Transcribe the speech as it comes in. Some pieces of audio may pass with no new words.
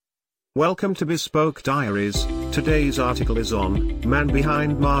Welcome to Bespoke Diaries. Today's article is on Man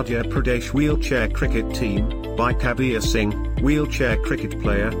Behind Madhya Pradesh Wheelchair Cricket Team by Kabir Singh, wheelchair cricket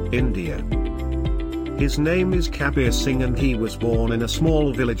player, India. His name is Kabir Singh and he was born in a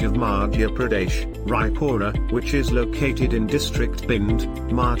small village of Madhya Pradesh, Raipura, which is located in district Bhind,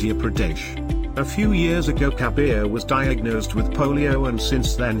 Madhya Pradesh. A few years ago Kabir was diagnosed with polio and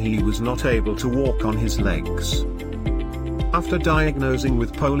since then he was not able to walk on his legs. After diagnosing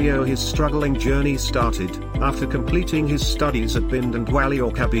with polio, his struggling journey started. After completing his studies at Bhind and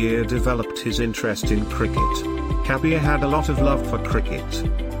Gwalior, Kabir developed his interest in cricket. Kabir had a lot of love for cricket.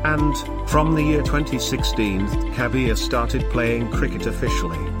 And, from the year 2016, Kabir started playing cricket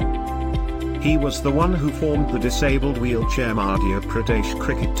officially. He was the one who formed the disabled wheelchair Madhya Pradesh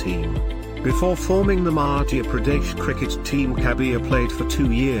cricket team. Before forming the Madhya Pradesh cricket team, Kabir played for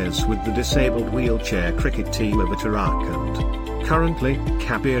 2 years with the disabled wheelchair cricket team of Uttarakhand. Currently,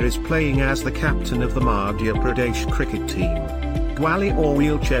 Kabir is playing as the captain of the Madhya Pradesh cricket team. Gwalior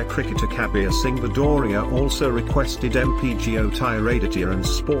wheelchair cricketer Kabir Singh Bhadoria also requested MPGO Tiraditya and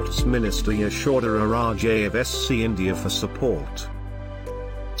Sports Minister Yashodhara Rajay of SC India for support.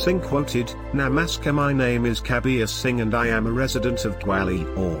 Singh quoted, "Namaskar, my name is Kabir Singh and I am a resident of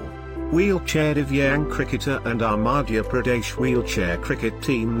Gwalior. Wheelchair Divyang cricketer and our Madhya Pradesh wheelchair cricket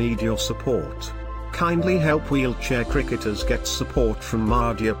team need your support. Kindly help wheelchair cricketers get support from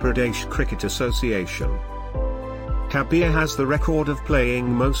Madhya Pradesh Cricket Association." Kabir has the record of playing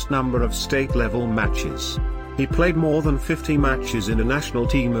most number of state-level matches. He played more than 50 matches in a national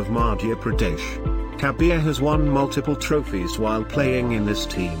team of Madhya Pradesh. Kabir has won multiple trophies while playing in this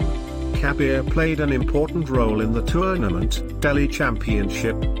team. Kabir played an important role in the tournament, Delhi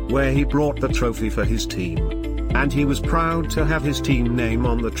Championship, where he brought the trophy for his team. And he was proud to have his team name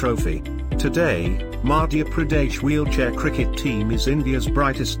on the trophy. Today, Madhya Pradesh wheelchair cricket team is India's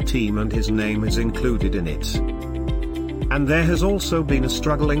brightest team and his name is included in it. And there has also been a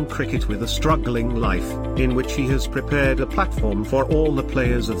struggling cricket with a struggling life, in which he has prepared a platform for all the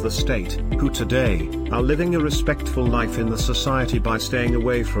players of the state, who today, are living a respectful life in the society by staying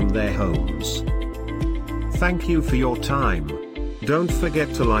away from their homes. Thank you for your time. Don't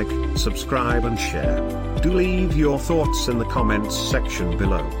forget to like, subscribe and share. Do leave your thoughts in the comments section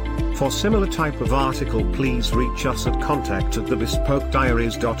below. For similar type of article please reach us at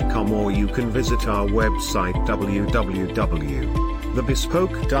contact@thebespokediaries.com or you can visit our website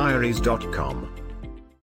www.thebespokediaries.com.